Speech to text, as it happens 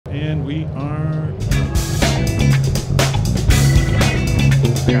we are.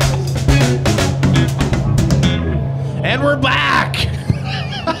 And we're back.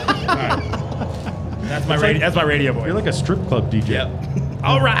 That's my radio. That's my radio voice. You're like a strip club DJ. Yep.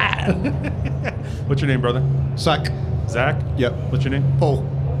 All right. What's your name, brother? Zach. Zach? Yep. What's your name? Paul.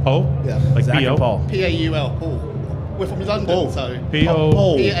 Paul? Yeah. Like Zach P.O.? and Paul. P-A-U-L, Paul. We're from London, Paul. so... P.O.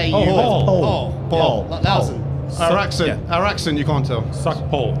 Paul. P-A-U-L. Paul. Paul. Yeah, like Lawson. Our accent, you can't tell. Suck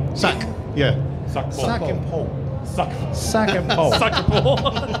Paul. Sack. Yeah. Suck Paul. Sack and Paul. Suck. Sack and Paul. Suck Paul.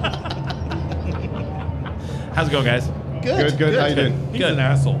 How's it going, guys? Good. How you doing? He's an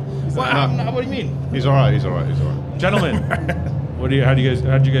asshole. What do you mean? He's all right. He's all right. Gentlemen, how did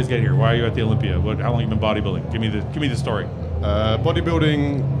you guys get here? Why are you at the Olympia? How long have you been bodybuilding? Give me the story.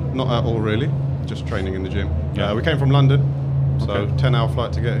 Bodybuilding, not at all really. Just training in the gym. Yeah. We came from London, so Okay. 10-hour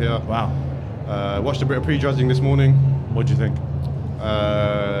flight to get here. Wow. Watched a bit of pre-judging this morning. What'd you think?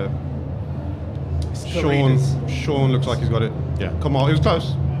 Sean looks like he's got it. Yeah. Kamal, he was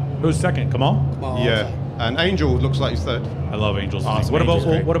close. Who's second? Kamal? Well, Yeah. And Angel looks like he's third. I love Angel's. Awesome. What Angel's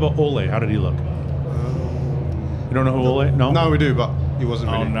about great. What about Ole? How did he look? You don't know who Ole? No. No, we do, but he wasn't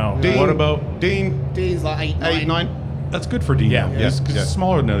Oh, really. no. Dean, What about? Dean? Dean's like 8, 9. 8, 9. That's good for Dean. Yeah. He's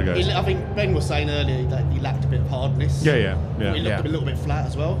smaller than the other guys. I think Ben was saying earlier that he lacked a bit of hardness. Yeah. He looked a little bit flat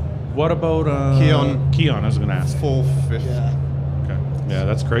as well. What about Keon. Keon, I was going to ask. 4th, 5th. Yeah. Okay. Yeah,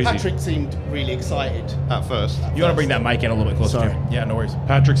 that's crazy. Patrick seemed really excited. At first. You want to bring that mic in a little bit closer? Sorry. Yeah, no worries.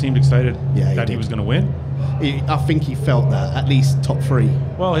 Patrick seemed excited Yeah, that he did. was going to win. I think he felt that, at least top 3.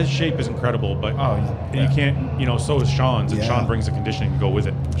 Well, his shape is incredible, but you yeah. can't, so is Sean's, and Yeah. Sean brings the conditioning to go with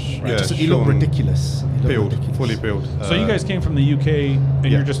it. Yeah, He looked Sean ridiculous. Peeled, fully peeled. So you guys came from the UK, and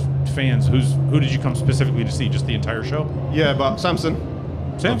yeah. you're just fans. Who did you come specifically to see? Just the entire show? Yeah, but Samson.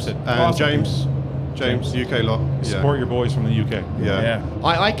 Samson. And Awesome. James, UK lot. Yeah. Support your boys from the UK. Yeah.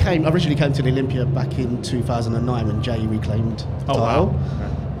 I originally came to the Olympia back in 2009 when Jay reclaimed the title.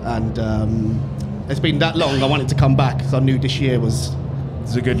 And it's been that long, I wanted to come back because I knew this year was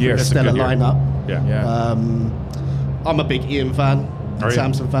It's a good year. a It's a stellar good year. lineup. Yeah. Yeah. I'm a big Ian fan, Are you?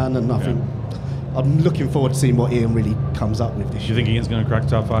 Samson fan, and I think I'm looking forward to seeing what Ian really comes up with this Do you year. think Ian's going to crack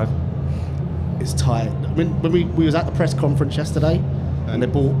top 5? It's tight. When we was at the press conference yesterday, and they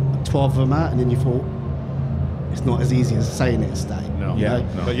brought 12 of them out, and then you thought, it's not as easy as saying it today. No. You know?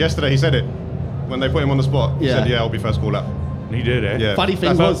 No. But yesterday he said it. When they put him on the spot, he Yeah. said, I'll be first call out. He did, eh? Yeah. Funny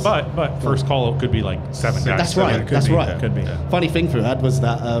thing But, was, but first call could be like 7 guys. that's right. Could That's be, right. yeah. Could be. funny thing for that was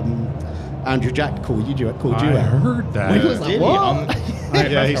that Andrew Jack called you I out. heard that. He was like, what?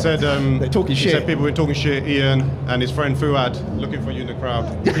 Yeah, he said They're talking he shit. said people were talking shit. Ian and his friend Fouad looking for you in the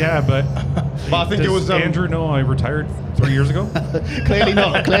crowd. Yeah, but But I think does it was Andrew know I retired 3 years ago? Clearly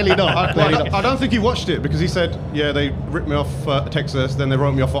not. Clearly not. Clearly not. I don't think he watched it because he said, yeah, they ripped me off for Texas, then they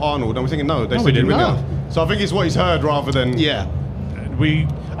wrote me off for Arnold. And we're thinking, no, they No, said we you didn't. ripped me No. off. So I think it's what he's heard rather than. Yeah. We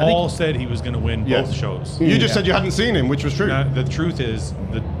all said he was going to win Yeah. both shows. You just said you hadn't seen him, which was true. The truth is,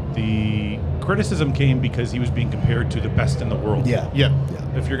 the criticism came because he was being compared to the best in the world. Yeah. Yeah.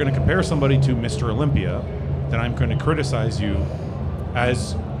 If you're going to compare somebody to Mr. Olympia, then I'm going to criticize you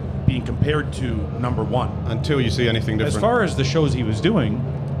as being compared to number 1. Until you see anything different. As far as the shows he was doing,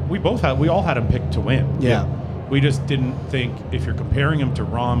 we all had him picked to win. Yeah. We just didn't think if you're comparing him to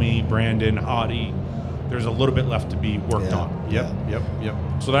Rami, Brandon, Hadi, there's a little bit left to be worked on. Yep.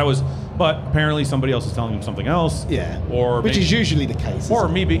 So that was, but apparently somebody else is telling him something else. Yeah. Or which maybe, is usually the case. or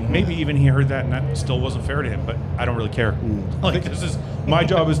isn't it? maybe even he heard that and that still wasn't fair to him. But I don't really care. Like this is my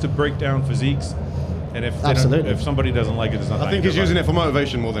job is to break down physiques, and if they don't- Absolutely. if somebody doesn't like it, it's not. I think he's using it for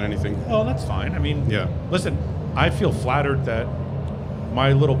motivation more than anything. Well, that's fine. I mean, Yeah. Listen, I feel flattered that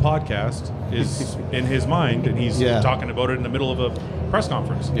my little podcast is in his mind, and he's Yeah. talking about it in the middle of a press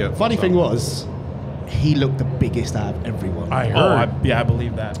conference. Yeah. Funny so- thing was, he looked the biggest out of everyone. I heard. I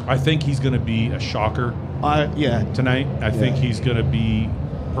believe that. I think he's going to be a shocker Yeah. tonight. I think he's going to be,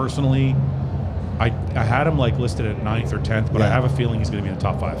 personally, I had him like listed at 9th or 10th, but I Yeah. have a feeling he's going to be in the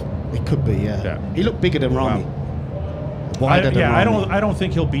top 5. It could be, yeah. Yeah. He looked bigger than Rami. I Wider than Rami. don't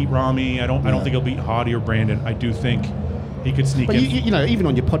think he'll beat Rami. I don't think he'll beat Hadi or Brandon. I do think he could sneak But in. you know, even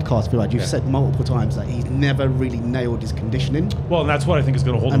on your podcast, Fouad, you've said multiple times that he's never really nailed his conditioning. Well, and that's what I think is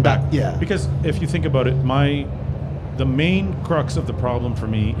going to hold him And back. that- yeah. Because if you think about it, the main crux of the problem for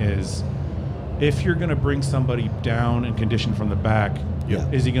me is if you're going to bring somebody down and condition from the back, Yeah.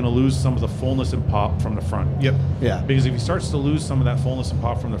 is he going to lose some of the fullness and pop from the front? Yep. Yeah. Because if he starts to lose some of that fullness and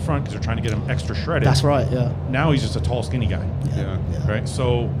pop from the front because they're trying to get him extra shredded, That's right, yeah. now he's just a tall, skinny guy. Yeah. Right?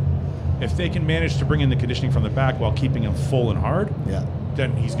 So if they can manage to bring in the conditioning from the back while keeping him full and hard, Yeah.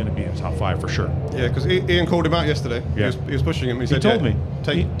 then he's going to be in the top 5 for sure. Yeah, because Ian called him out yesterday. Yeah. He was pushing him. He He said, told yeah, me.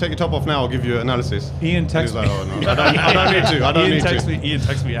 take your top off now. I'll give you analysis. Ian And texts he's me. like, oh, no, I don't need to. I don't need to. Ian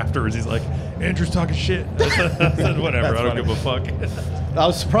texts me afterwards. He's like, Andrew's talking shit. I said, whatever. I don't give a fuck. I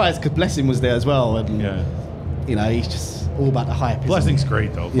was surprised because Blessing was there as well, and Yeah. you know, he's just all about the hype. isn't Blessing's he?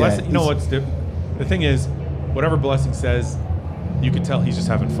 great though. Yeah, Blessing, you know what's the thing is, whatever Blessing says, you can tell he's just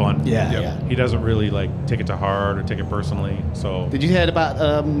having fun. Yeah, Yep. yeah. He doesn't really like take it to heart or take it personally. So Did you hear about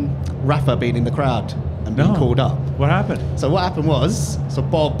Rafa being in the crowd and being No. called up? What happened? So what happened was, so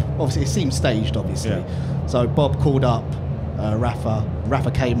Bob, obviously it seemed staged, obviously. Yeah. So Bob called up Rafa.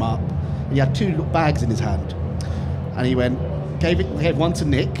 Rafa came up. He had 2 bags in his hand, and he gave one to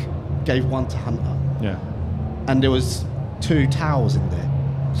Nick, gave one to Hunter, Yeah. and there was 2 towels in there,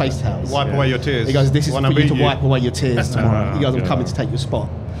 face towels. Wipe away your tears. He goes, "This is When for I you to beat wipe away your tears tomorrow." He goes, "I'm God. coming to take your spot."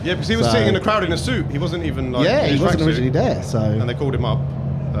 Yeah, because he was So- sitting in the crowd in a suit. He wasn't even like. Yeah, in he his wasn't tracksuit. originally there. So And they called him up.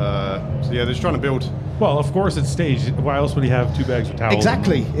 So yeah, they're just trying to build. Well, of course it's staged. Why else would he have 2 bags of towels?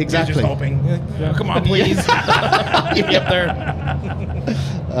 exactly. He's just hoping. Yeah. Come on, please. Get me up there.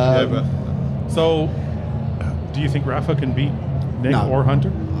 Yeah, but So, do you think Rafa can beat Nick No. or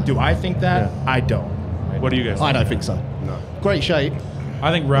Hunter? Do I think that? Yeah. I don't. What do you guys? I don't think so. no. Great shape.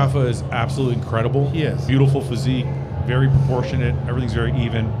 I think Rafa is absolutely incredible. He is. Beautiful physique, very proportionate. Everything's very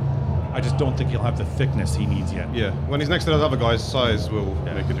even. I just don't think he'll have the thickness he needs yet. Yeah, when he's next to those other guys, size will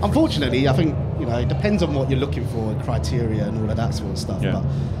make a difference. Unfortunately, I think it depends on what you're looking for, and criteria, and all of that sort of stuff. Yeah. But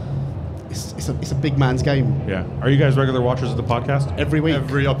it's a big man's game Yeah. Are you guys regular watchers of the podcast? every week.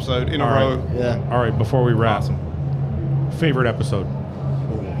 Every episode in a All right. row. Yeah. All right. Before we wrap, Awesome. favorite episode,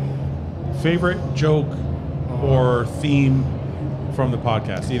 favorite joke or theme from the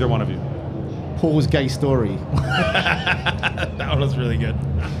podcast. Either one of you. Paul's gay story. That one was really good.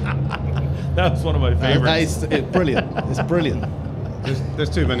 That was one of my favorites. That is brilliant. It's brilliant. There's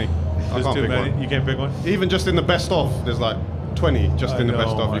too many. I There's can't too pick many. one. You can't pick one. Even just in the best of, there's like 20 just in the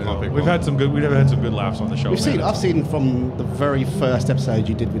best of. You can't pick We've one. had some good. We've had some good laughs on the show. I've seen from the very first episode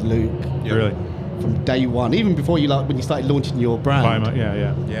you did with Luke, Yeah. Really. from day one, even before when you started launching your brand. Yeah.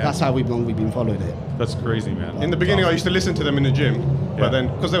 Yeah. That's how we've been following it. That's crazy, man. In the beginning, I used to listen to them in the gym, Yeah. but then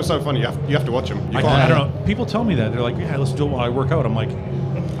because they were so funny, you have to watch them. You I can't. don't know. People tell me that they're like, "Yeah, let's do it while I work out." I'm like,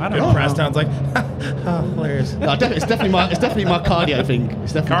 I don't And know. Preston's like, hilarious. No, it's definitely my cardio thing.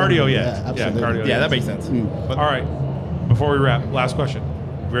 It's definitely Cardio, yeah. absolutely. Yeah, cardio. Yeah, that makes sense. But All right. Before we wrap, last question,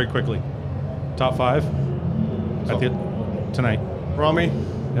 very quickly. Top 5 at the tonight. Rami,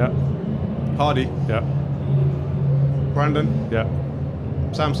 Yeah. Hardy, Yeah. Brandon, Yeah.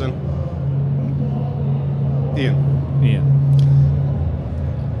 Samson, Ian. Ian.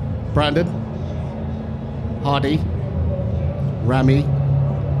 Brandon, Hardy, Rami,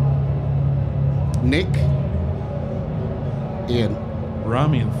 Nick, Ian.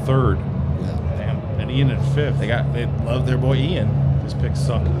 Rami in 3rd, Yeah. Damn. and Ian in 5th. They love their boy Ian. His picks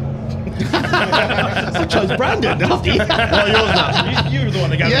suck. I chose Brandon after you. What are yours now? You were the one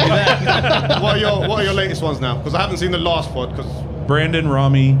that got Yeah. me that. What are your latest ones now? Because I haven't seen the last pod. Because Brandon,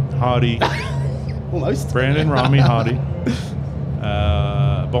 Rami, Hadi. Almost. Brandon, Rami, Hadi.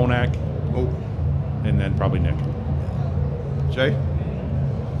 Bonac, oh, and then probably Nick. Jay,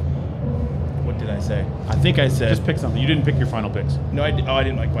 What did I say? I think I said. Just pick something. You didn't pick your final picks. No, I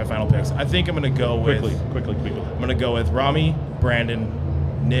didn't like my final picks. I think I'm gonna go with. Quickly. I'm gonna go with Rami, Brandon,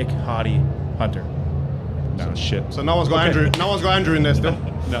 Nick, Hadi, Hunter. No, shit. so no one's got Okay. Andrew. No one's got Andrew in there still.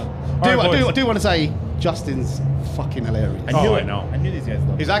 No. I All right, boys. do want to say Justin's fucking hilarious. I knew I it. know. I knew these guys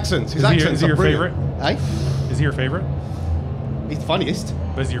loved His it. accents. His Is he accents your are brilliant. favorite? Hey, Is he your favorite? he's the funniest.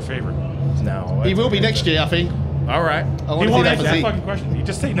 But is he your favorite? No. He will be next year, I think. All right. I He want to see won't that answer that physique. fucking question. You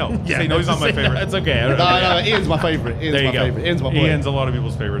just say no. Yeah, Say no, he's not my say no, favorite. It's okay. No, Ian's my favorite. There you go. Ian's my boy. Ian's a lot of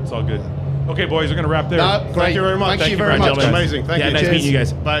people's favorite. It's all good. Okay, boys, we're going to wrap there. No, great. Thank you very much. Thank you very much. gentlemen. Amazing. Thank yeah, you. nice Cheers. meeting you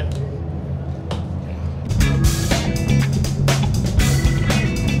guys. Bye.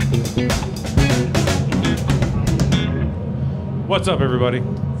 What's up, everybody?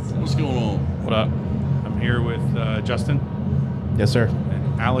 What's going on? What up? I'm here with Justin Yes, sir.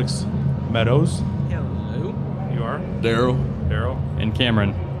 and Alex Meadows. Hello. You are? Daryl. Daryl. And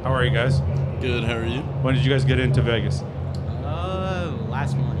Cameron. How are you guys? Good, how are you? When did you guys get into Vegas?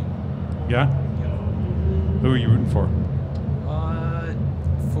 Last morning. Yeah? Who are you rooting for?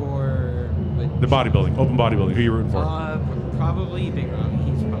 For The bodybuilding, open bodybuilding. Who are you rooting for? probably Big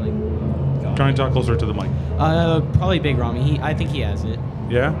Rami. He's probably got Try and talk closer to the mic. probably Big Rami. I think he has it.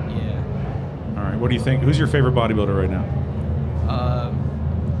 Yeah? Yeah. All right. What do you think? Who's your favorite bodybuilder right now?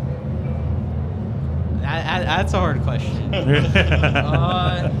 That's a hard question.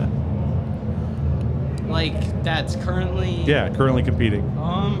 Like that's currently. Yeah, currently competing.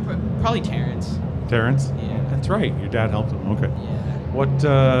 Probably Terrence. Terrence? Yeah. That's right. Your dad helped him. Okay. Yeah.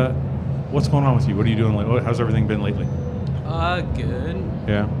 What's going on with you? What are you doing? How's everything been lately? Good.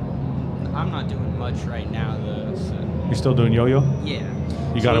 Yeah. I'm not doing much right now though. So. You still doing yo-yo? Yeah.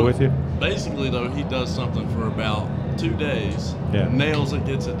 You got it with you? Basically, though, he does something for about 2 days, Yeah. nails it,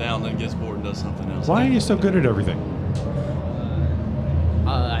 gets it down, then gets bored and does something else. Why are you so good at everything?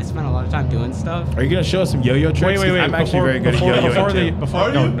 I spent a lot of time doing stuff. Are you gonna show us some yo-yo tricks? Wait. I'm actually very good at yo-yoing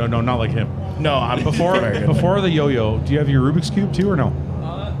too. No, not like him. No, I'm very good. Before the yo-yo, do you have your Rubik's Cube too or no?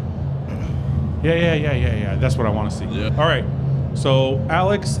 Yeah. That's what I want to see. Yeah. All right. So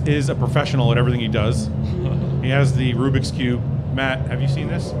Alex is a professional at everything he does. He has the Rubik's Cube. Matt, have you seen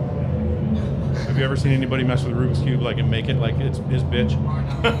this? Have you ever seen anybody mess with a Rubik's Cube and make it like it's his bitch?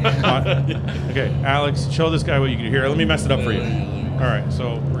 Okay, Alex, show this guy what you can do. Here, let me mess it up for you. All right,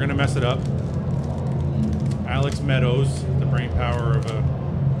 so we're going to mess it up. Alex Meadows, the brain power of a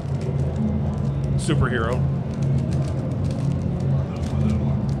superhero.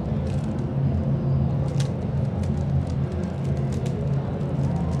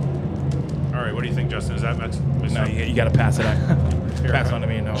 All right, what do you think, Justin? Is that messed No, up? you got to pass it on. Here, Pass on to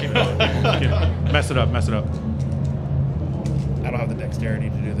me. No, Mess it up. I don't have the dexterity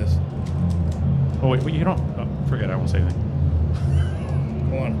to do this. Oh, wait, you don't. Oh, forget it, I won't say anything.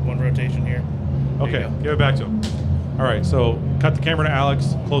 Hold on, one rotation here. There you Okay, go. give it back to him. All right, so cut the camera to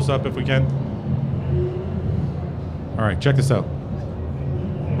Alex, close up if we can. All right, check this out.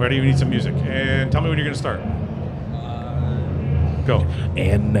 Ready? We need some music. And tell me when you're going to start. Go.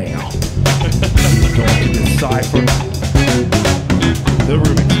 And now, he's going to decipher the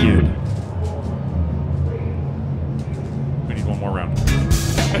Rubik's Cube. We need one more round.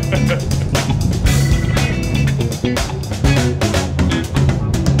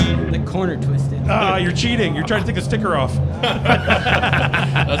 The corner twisted. Ah, you're cheating. You're trying to take a sticker off.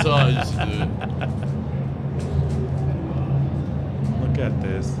 That's how I used to do it. Look at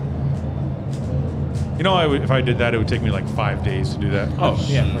this. You know, if I did that, it would take me like 5 days to do that. Oh,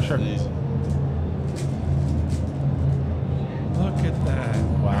 yeah, for sure. Easy. Look at that.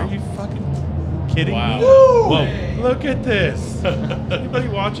 Wow. Are you fucking kidding Wow. me? Whoa. Look at this. Anybody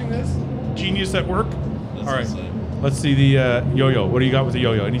watching this? Genius at work? That's All right. insane. Let's see the yo-yo. What do you got with the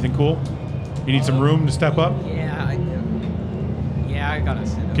yo-yo? Anything cool? You need some room to step up? Yeah, I do. Yeah, I gotta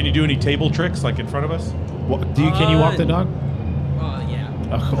sit up. Can you do any table tricks like in front of us? Can you walk the dog? Yeah.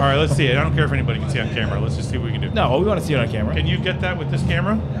 Oh, All right, let's see it. I don't care if anybody can see on camera. Let's just see what we can do. No, we want to see it on camera. Can you get that with this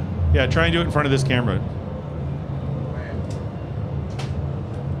camera? Yeah, try and do it in front of this camera.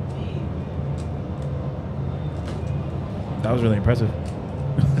 That was really impressive.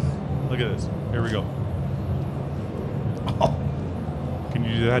 Look at this. Here we go. Can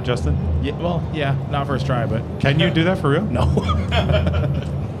you do that, Justin? Yeah, well, yeah, not first try, but Can you do that for real? no.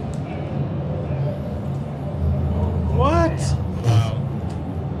 What? Wow.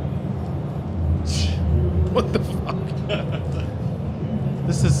 What the fuck?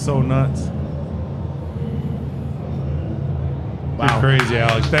 This is so nuts. Wow. You're crazy,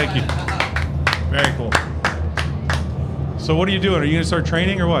 Alex. Thank you. Very cool. So what are you doing? Are you gonna start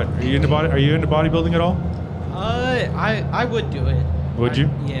training or what? Are you into bodybuilding at all? I would do it. Would you?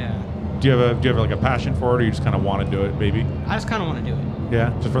 Yeah. Do you have like a passion for it, or you just kind of want to do it, maybe? I just kind of want to do it.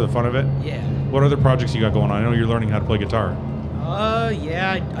 Yeah, just for the fun of it. Yeah. What other projects you got going on? I know you're learning how to play guitar.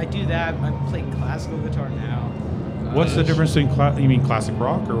 Yeah, I do that. I play classical guitar now. What's the difference between you mean classic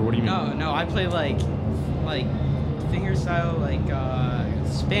rock, or what do you mean? No, I play like fingerstyle, like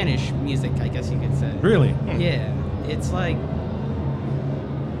Spanish music, I guess you could say. Really? Yeah, it's like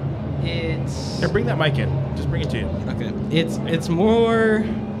it's. Here, bring that mic in. Just bring it to you. Okay. It's more.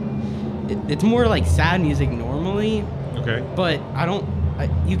 It's more like sad music normally, Okay. but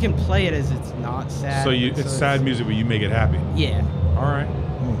you can play it as it's not sad. So it's sad music, but you make it happy. Yeah. All right.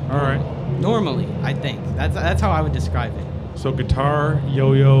 All right. Normally, I think that's how I would describe it. So guitar,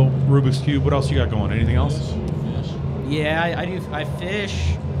 yo-yo, Rubik's Cube. What else you got going? Anything else? Fish. Yeah, I do. I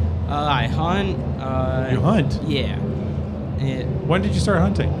fish. I hunt. You hunt? Yeah. When did you start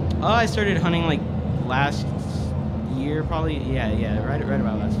hunting? I started hunting like last year, probably. Yeah, right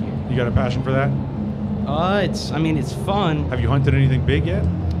about last year. You got a passion for that? It's fun. Have you hunted anything big yet?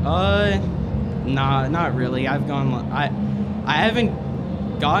 Nah, not really. I haven't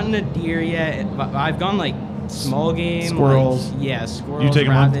gotten a deer yet, but I've gone like small game. Squirrels. Like, yeah, squirrels. You take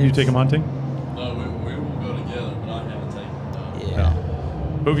them rabbits. You take them hunting? No, we will go together, but I haven't taken it. Yeah.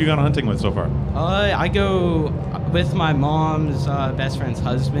 Who have you gone hunting with so far? I go with my mom's best friend's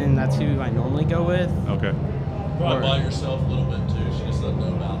husband. That's who I normally go with. Okay. Probably by yourself a little bit too. She just doesn't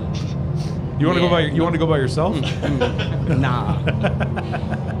know about it. You want to Yeah. go by? You want to go by yourself? Nah.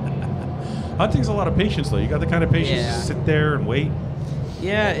 Hunting's a lot of patience, though. You got the kind of patience Yeah. to sit there and wait.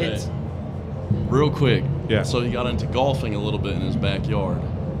 Yeah, Okay. it's Real quick. Yeah. So he got into golfing a little bit in his backyard,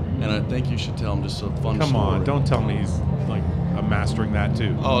 and I think you should tell him just a fun Come story. on, don't tell me he's like mastering that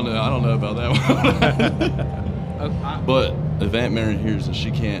too. Oh no, I don't know about that one. But if Aunt Mary hears it,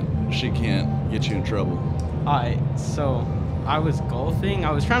 she can't get you in trouble. Alright, so I was golfing.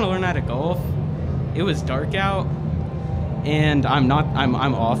 I was trying to learn how to golf. It was dark out, and I'm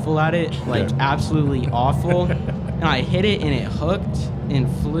awful at it, like Yeah. absolutely awful. And I hit it, and it hooked and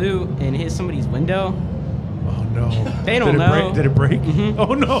flew and hit somebody's window. Oh no. They don't know. Did it break? Mhm.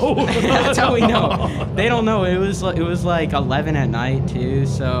 Oh no. That's how we know. They don't know. It was like 11 at night too.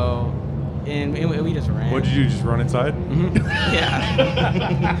 So, and we just ran. What did you do? Just run inside?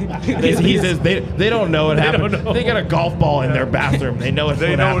 Yeah. He says they don't know what happened. don't know. They got a golf ball in their bathroom. They know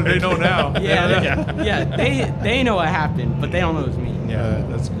They know. They know now. Yeah, they know what happened, but they don't know it was me. Yeah,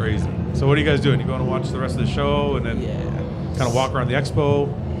 that's crazy. So what are you guys doing? You going to watch the rest of the show and then Yeah. kind of walk around the expo?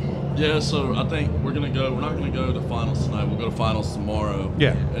 Yeah, so I think we're not gonna go to finals tonight. We'll go to finals tomorrow.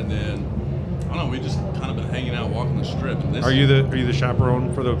 Yeah. And then I don't know. We just kind of been hanging out, walking the strip. And this Are you the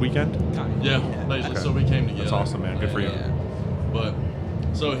chaperone for the weekend? Yeah, basically. Okay. So we came together. That's awesome, man. Good for you. Yeah. But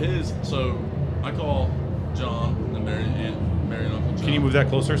so I call John and Mary and Uncle John. Can you move that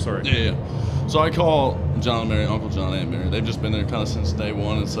closer? Sorry. Yeah. So I call John and Mary, Uncle John and Mary. They've just been there kind of since day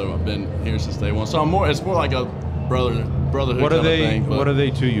one, and so I've been here since day one. So it's more like a brotherhood What are kind they? of thing. But- What are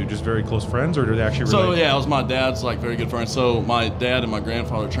they to you? Just very close friends, or do they actually? So relate? yeah, it was my dad's like very good friend. So my dad and my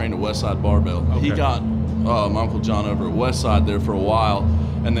grandfather trained at Westside Barbell. He Okay. got my Uncle John over at Westside there for a while,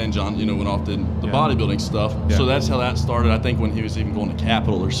 and then John, went off did the Yeah. bodybuilding stuff. Yeah. So that's how that started. I think when he was even going to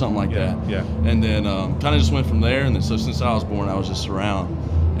Capitol or something like Yeah, that. yeah. And then kind of just went from there. And then so since I was born, I was just around,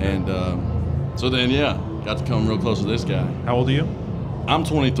 and so then got to come real close to this guy. How old are you? I'm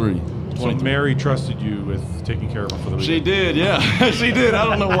 23. So Mary trusted you with taking care of him for the weekend. She did, yeah. She did. I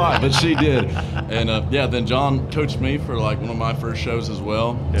don't know why, but she did. And then John coached me for like one of my first shows as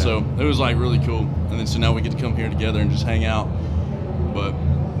well. Yeah. So it was like really cool. And then so now we get to come here together and just hang out. But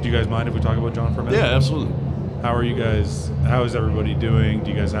Do you guys mind if we talk about John for a minute? yeah, absolutely. How are you guys? How is everybody doing?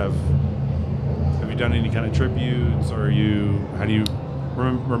 Do you guys have you done any kind of tributes, or how do you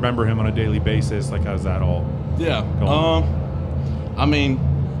remember him on a daily basis? Like, how's that all? Yeah. Go on. I mean,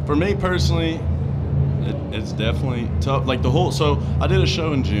 for me personally, it's definitely tough. Like so I did a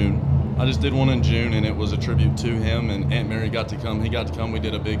show in June. I just did one in June, and it was a tribute to him, and Aunt Mary got to come. He got to come. We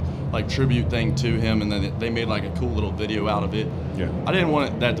did a big like tribute thing to him, and then they made like a cool little video out of it. Yeah. I didn't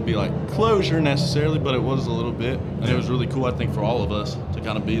want that to be like closure necessarily, but it was a little bit, and it was really cool, I think, for all of us to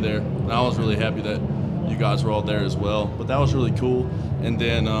kind of be there. And I was really happy that you guys were all there as well. But that was really cool. And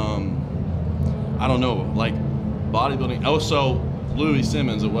then I don't know, like bodybuilding. Oh, so Louis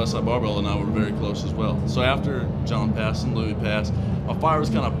Simmons at Westside Barbell and I were very close as well. So after John passed and Louis passed, my fire was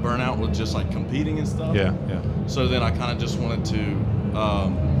kind of burnt out with just like competing and stuff. Yeah. So then I kind of just wanted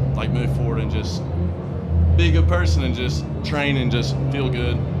to like move forward and just be a good person and just train and just feel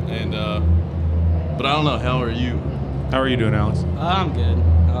good. And but I don't know. How are you? How are you doing, Alex? I'm good.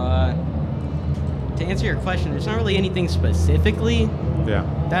 To answer your question, there's not really anything specifically Yeah.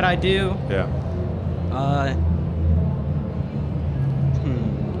 that I do. Yeah. Uh,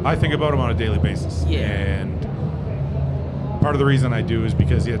 I think about him on a daily basis. Yeah. And part of the reason I do is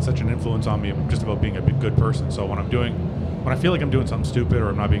because he had such an influence on me just about being a good person. So when I feel like I'm doing something stupid or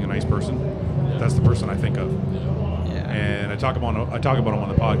I'm not being a nice person, that's the person I think of. Yeah. And I talk about him on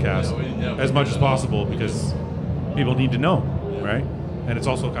the podcast Yeah, we as much do as that. possible because people need to know, right? And it's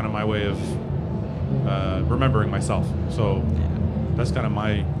also kind of my way of remembering myself. So that's kind of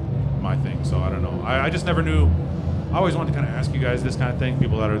my thing. So I don't know. I just never knew. I always wanted to kind of ask you guys this kind of thing.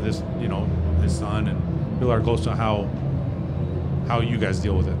 People that are his son and people that are close to how you guys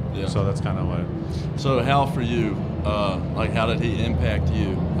deal with it. Yeah. So that's kind of what. So Hal, for you, like how did he impact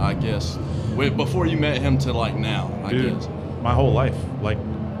you? I guess before you met him to like now. I Dude, guess. my whole life. Like,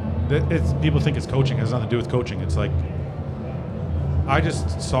 it's people think it's coaching. It has nothing to do with coaching. It's like I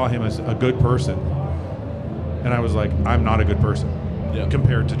just saw him as a good person, and I was like, I'm not a good person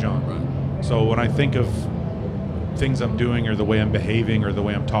compared to John. Right. So when I think of things I'm doing or the way I'm behaving or the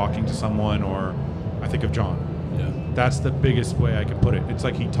way I'm talking to someone, or I think of John. Yeah. That's the biggest way I can put it. It's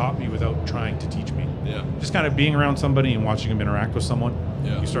like he taught me without trying to teach me. Yeah. Just kind of being around somebody and watching him interact with someone,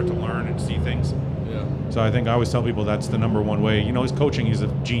 Yeah. you start to learn and see things. Yeah. So I think I always tell people that's the number one way. You know, his coaching, he's a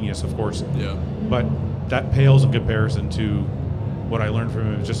genius, of course. Yeah. But that pales in comparison to what I learned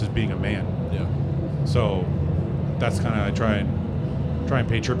from him just as being a man. Yeah. So that's kind of, I try and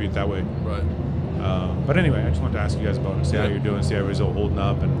pay tribute that way. Right. But anyway, I just wanted to ask you guys about it, see how Yeah. you're doing, see how everybody's all holding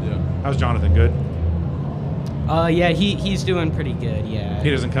up. And Yeah. how's Jonathan? Good? Yeah, he's doing pretty good. Yeah. He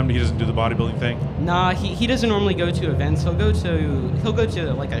doesn't do the bodybuilding thing? Nah, he doesn't normally go to events. He'll go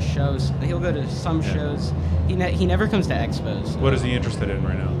to like a shows. He'll go to some shows. He never comes to expos. What is he interested in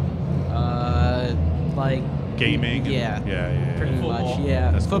right now? Like gaming? Yeah. Pretty Football. much.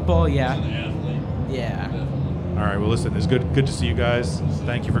 Yeah. That's cool. Football. He's Yeah. an athlete. Yeah. All right. Well, listen, it's good to see you guys.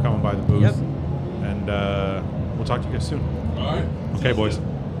 Thank you for coming by the booth. Yep. And we'll talk to you guys soon. All right. Okay, boys.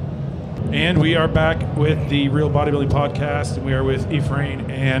 And we are back with the Real Bodybuilding Podcast, and we are with Ephraim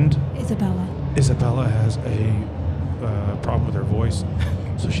and Isabella. Isabella has a problem with her voice,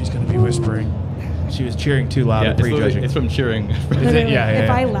 so she's going to be whispering. She was cheering too loud and prejudging. It's from cheering. Literally, Yeah, if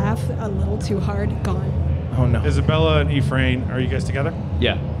yeah. I laugh a little too hard, gone. Oh no. Isabella and Ephraim, are you guys together?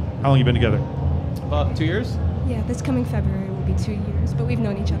 Yeah. How long you been together? About 2 years? Yeah, this coming February will be 2 years, but we've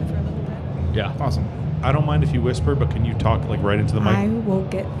known each other for a little bit. Yeah. Awesome. I don't mind if you whisper, but can you talk like right into the mic? I will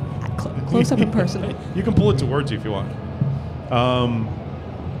get close up and personal. You can pull it towards you if you want.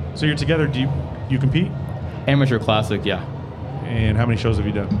 So you're together. Do you compete? Amateur classic, yeah. And how many shows have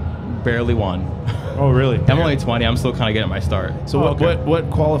you done? Barely won. Oh, really? I'm only 20. I'm still kind of getting my start. So Oh, okay. what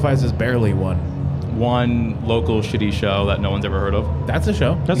qualifies as barely one? One local shitty show that no one's ever heard of. That's a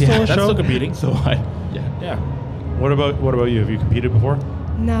show. That's still a That's show? still competing. So yeah. Yeah. What about you? Have you competed before?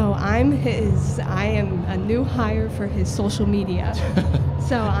 No, I am a new hire for his social media.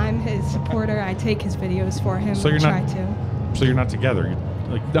 So I'm his supporter. I take his videos for him. So you're try not- to. So you're not together.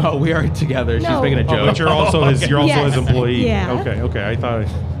 Like, No, we are together. She's No. making a oh, joke. but you're also his. You're also Yes. his employee. Yeah. Okay. I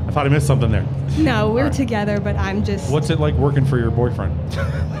thought I missed something there. No, we're Alright. together, but I'm just What's it like working for your boyfriend?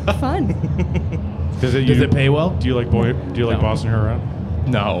 fun. Does it pay well? Do you like No. bossing her around?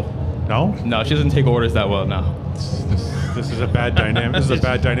 No. No. No, she doesn't take orders that well, no. This is a bad dynamic. This is a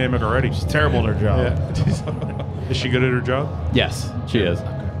bad dynamic already. She's terrible at her job. Yeah. Is she good at her job? Yes, she is.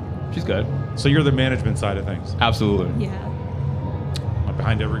 She's good. So you're the management side of things. Absolutely. Yeah.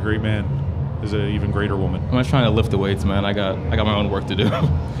 Behind every great man is an even greater woman. I'm just trying to lift the weights, man. I got my own work to do.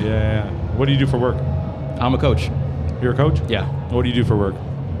 Yeah. What do you do for work? I'm a coach. You're a coach? Yeah. What do you do for work?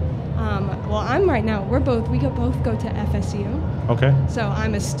 Well, I'm right now. We both go to FSU. Okay. So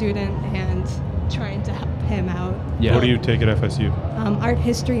I'm a student and trying to help him out. Yeah. What do you take at FSU? Art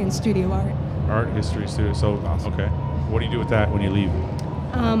history and studio art. Art history student. So okay. What do you do with that when you leave?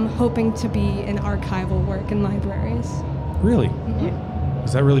 Hoping to be in archival work in libraries. Really?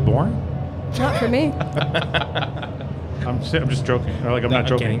 Is that really boring? Not for me. I'm just joking. Or, like I'm not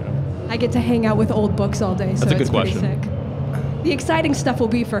joking. I get to hang out with old books all day, so That's a it's good pretty question. sick. The exciting stuff will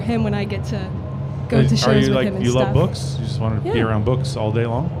be for him when I get to go to shows Are you with like him and you stuff. love books? You just want to be Yeah. around books all day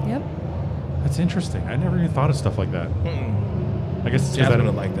long? Yep. That's interesting. I never even thought of stuff like that. I guess it's 'cause Jasmine I don't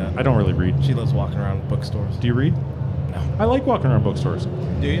would like that. I don't really read. She loves walking around bookstores. Do you read? No. I like walking around bookstores.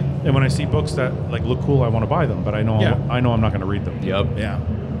 Do you? And when I see books that like look cool, I want to buy them, but I know Yeah. I'm not going to read them. Yep. Yeah.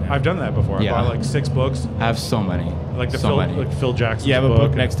 I've done that before. Yeah. I bought like 6 books, I have so many. like so many. like Phil Jackson's Yeah, I have a book.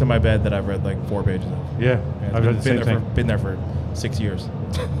 book next to my bed that I've read like 4 pages of. Yeah, Yeah, I've done the same thing. Been there for 6 years.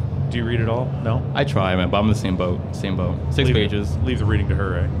 Do you read it all? No. I try, man, but I'm in the same boat. 6 Leave- pages. Leave the reading to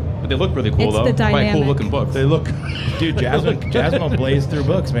her, eh? But they look really cool, It's though. the Quite dynamic. cool looking books. They look. Dude, Jasmine will blaze through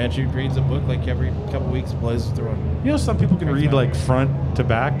books, man. She reads a book like every couple weeks, blazes through them. You know, some people can Crazy read man. like front to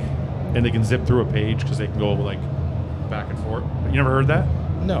back, and they can zip through a page because they can go like back and forth. You never heard that?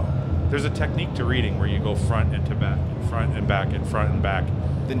 No. There's a technique to reading where you go front and to back, and front and back, and front and back.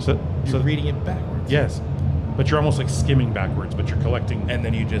 Then So- you're so- reading it backwards. Yes, but you're almost like skimming backwards, but you're collecting. And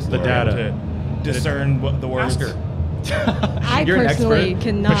then you just The learn data. to discern what the words. Ask her. I You're an personally expert.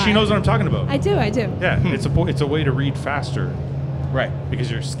 cannot. But she knows what I'm talking about. I do. Yeah, it's a way to read faster Right.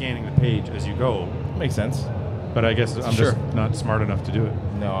 because you're scanning the page as you go. Makes sense. But I guess I'm Sure. just not smart enough to do it.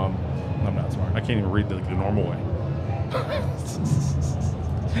 No, I'm not smart. I can't even read the normal way.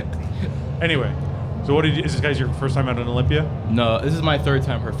 Anyway, so what did you, is this guys your first time out in Olympia? No, this is my 3rd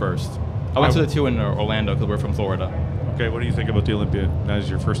time, her first. I went to the 2 in Orlando because we're from Florida. Okay, what do you think about the Olympia? That is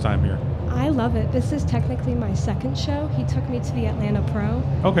your first time here. I love it. This is technically my 2nd show. He took me to the Atlanta Pro,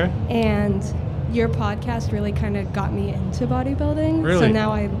 Okay. and your podcast really kind of got me into bodybuilding. Really? So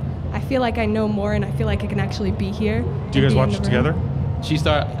now I feel like I know more, and I feel like I can actually be here. Do you guys and be in watch the it room. together? She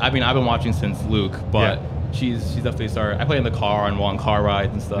started, I've been watching since Luke, but Yeah. she's definitely started. I play in the car on long car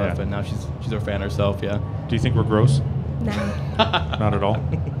rides and stuff, Yeah. and now she's a fan herself, yeah. Do you think we're gross? No. Not at all.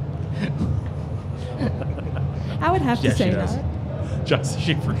 I would have Yeah, to say she does. that. Just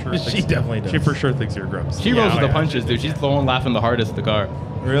she for sure. She definitely does. She for sure thinks you're gross. She rolls with the punches, dude. She's the one laughing the hardest in the car.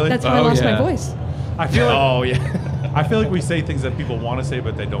 Really? That's why I Oh, lost my yeah. voice. I feel like Oh yeah. I feel like we say things that people want to say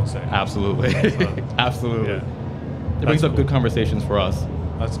but they don't say. Absolutely. Absolutely. Yeah. It brings That's up cool. good conversations for us.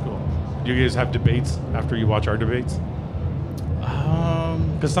 That's cool. Do you guys have debates after you watch our debates?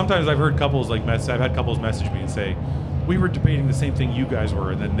 Because sometimes I've heard couples like I've had couples message me and say, we were debating the same thing you guys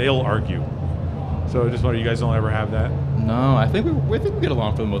were, and then they'll argue. So I just wonder, you guys don't ever have that? No, I think we get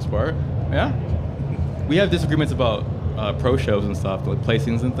along for the most part. Yeah. We have disagreements about pro shows and stuff, like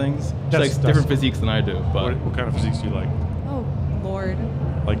placings and things. She's like different physiques than I do. But what kind of physiques do you like? Oh, Lord.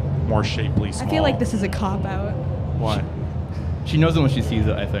 Like more shapely, small? I feel like this is a cop-out. Why? She knows it when she sees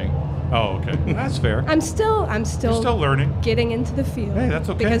it, I think. Oh, okay. That's fair. I'm still You're still learning. getting into the field. Hey, that's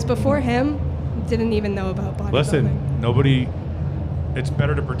okay. Because before him, didn't even know about bodybuilding. Listen, nobody. It's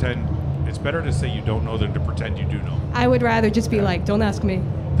better to pretend. It's better to say you don't know than to pretend you do know. I would rather just be like, don't ask me.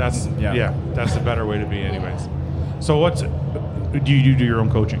 That's that's the better way to be, anyways. So do you do your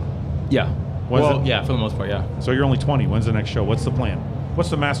own coaching? Yeah. Yeah, for the most part, yeah. So you're only 20. When's the next show? What's the plan? What's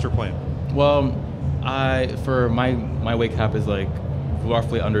the master plan? Well, for my weight cap is like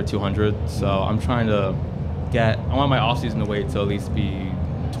roughly under 200, so I'm trying to I want my off season to weight to at least be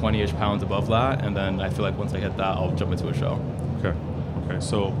 20-ish pounds above that, and then I feel like once I hit that, I'll jump into a show. Okay.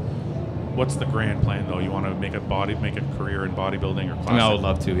 So what's the grand plan though? You want to make a career in bodybuilding or classic? I mean, I would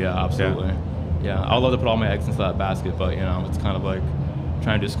love to, yeah, absolutely. Yeah, I would love to put all my eggs into that basket, but it's kind of like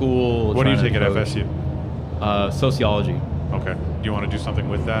trying to do school. What do you take at FSU? Sociology. Okay. Do you want to do something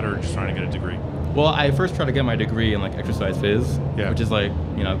with that, or just trying to get a degree? Well, I first tried to get my degree in like exercise phys, which is like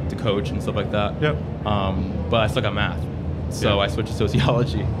to coach and stuff like that. Yep. But I suck at math, so I switched to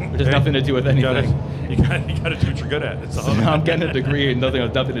sociology, which has nothing to do with anything. You got to do what you're good at. It's so I'm getting a degree and nothing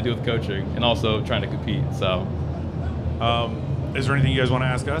to do with coaching, and also trying to compete. So, is there anything you guys want to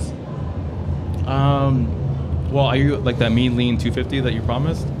ask us? Well, are you like that mean lean 250 that you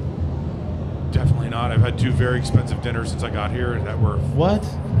promised? Definitely not. I've had 2 very expensive dinners since I got here that were. What?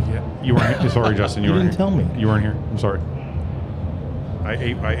 Yeah, you weren't here. Sorry, Justin. You didn't tell me. You weren't here. I'm sorry. I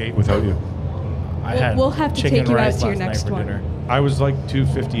ate without you. We'll have to take you out to your next one. Dinner. I was like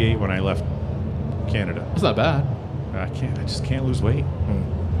 258 when I left Canada. That's not bad. I just can't lose weight.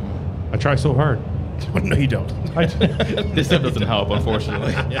 I try so hard. No, you don't. This stuff doesn't help,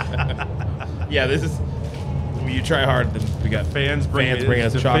 unfortunately. Yeah, this is. When you try hard, then we got fans bringing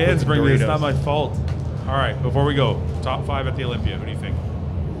us chocolate. Fans bring Doritos. It's not my fault. All right, before we go, top 5 at the Olympia. Who do you think?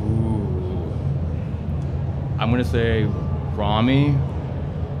 Ooh. I'm gonna say Rami,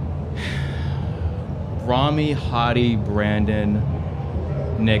 Hottie, Brandon,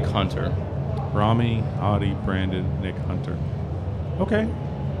 Nick, Hunter. Rami, Hottie, Brandon, Nick, Hunter. Okay.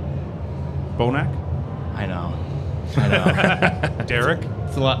 Bonac? I know. Derek?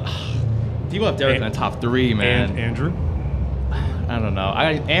 It's a lot. People have Derek in the top 3, man. And Andrew? I don't know.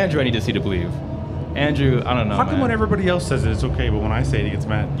 Andrew, I need to see to believe. Andrew, I don't know. How come when everybody else says it, it's okay, but when I say it, he gets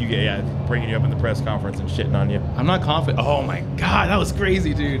mad? Bringing you up in the press conference and shitting on you. I'm not confident. Oh my God, that was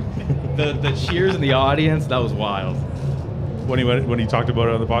crazy, dude. the cheers in the audience, that was wild. When he talked about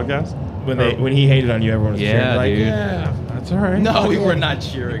it on the podcast? When he hated on you, everyone was cheering. Like, dude. yeah, that's all right. No, we were not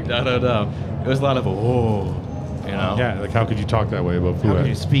cheering. No. It was a lot of Yeah, like how could you talk that way about Fouad? How could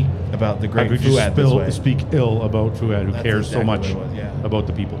you speak about the great How could you Fouad this way? speak ill about Fouad, who cares so much about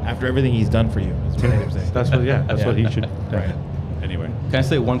the people? After everything he's done for you, is what I'm saying. That's what he should. Right. Anyway. Can I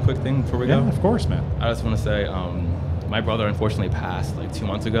say one quick thing before we go? Yeah, of course, man. I just want to say, my brother unfortunately passed like 2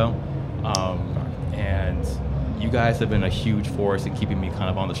 months ago, and you guys have been a huge force in keeping me kind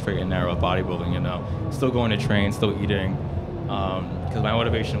of on the straight and narrow of bodybuilding. Still going to train, still eating, because my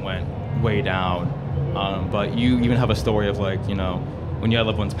motivation went way down. But you even have a story of like, when you had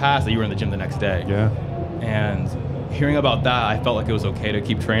loved ones pass, that you were in the gym the next day. Yeah. And hearing about that, I felt like it was okay to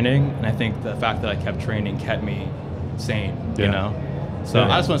keep training, and I think the fact that I kept training kept me sane. So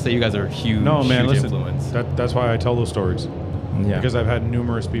I just want to say you guys are huge. No, man, huge listen. Influence. That's why I tell those stories. Yeah. Because I've had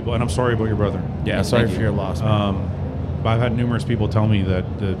numerous people, and I'm sorry about your brother. Yeah, sorry for your loss, man. But I've had numerous people tell me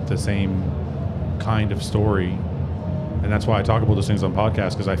that the same kind of story, and that's why I talk about those things on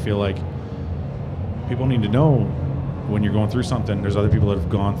podcasts, because I feel like people need to know when you're going through something, there's other people that have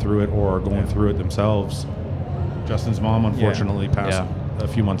gone through it or are going through it themselves. Justin's mom, unfortunately, passed a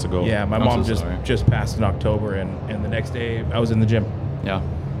few months ago. Yeah, my mom just passed in October, and the next day I was in the gym. Yeah.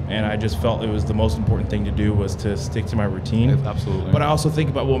 And I just felt it was the most important thing to do was to stick to my routine. Absolutely. But I also think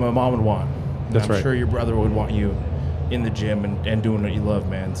about what my mom would want. That's right. I'm sure your brother would want you in the gym and doing what you love,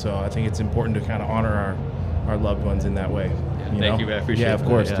 man. So I think it's important to kind of honor our loved ones in that way. Yeah, thank you, man. I appreciate it. Yeah, of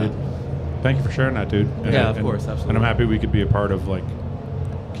course, dude. Thank you for sharing that, dude. Of course, absolutely. And I'm happy we could be a part of like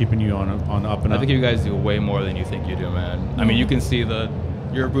keeping you on up and up. I think you guys do way more than you think you do, man. I mean, you can see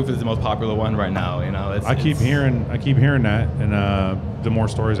your booth is the most popular one right now. I keep hearing that, and the more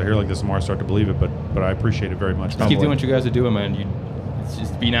stories I hear like this, the more I start to believe it. But I appreciate it very much. Just keep doing what you guys are doing, man.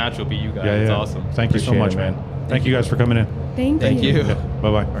 just be natural, be you guys. Yeah, It's yeah. awesome. Thank you so Appreciate much, it, man. Thank you guys for coming in. Thank you. Bye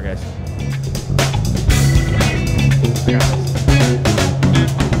bye. All right, guys.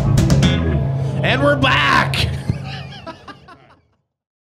 And we're back.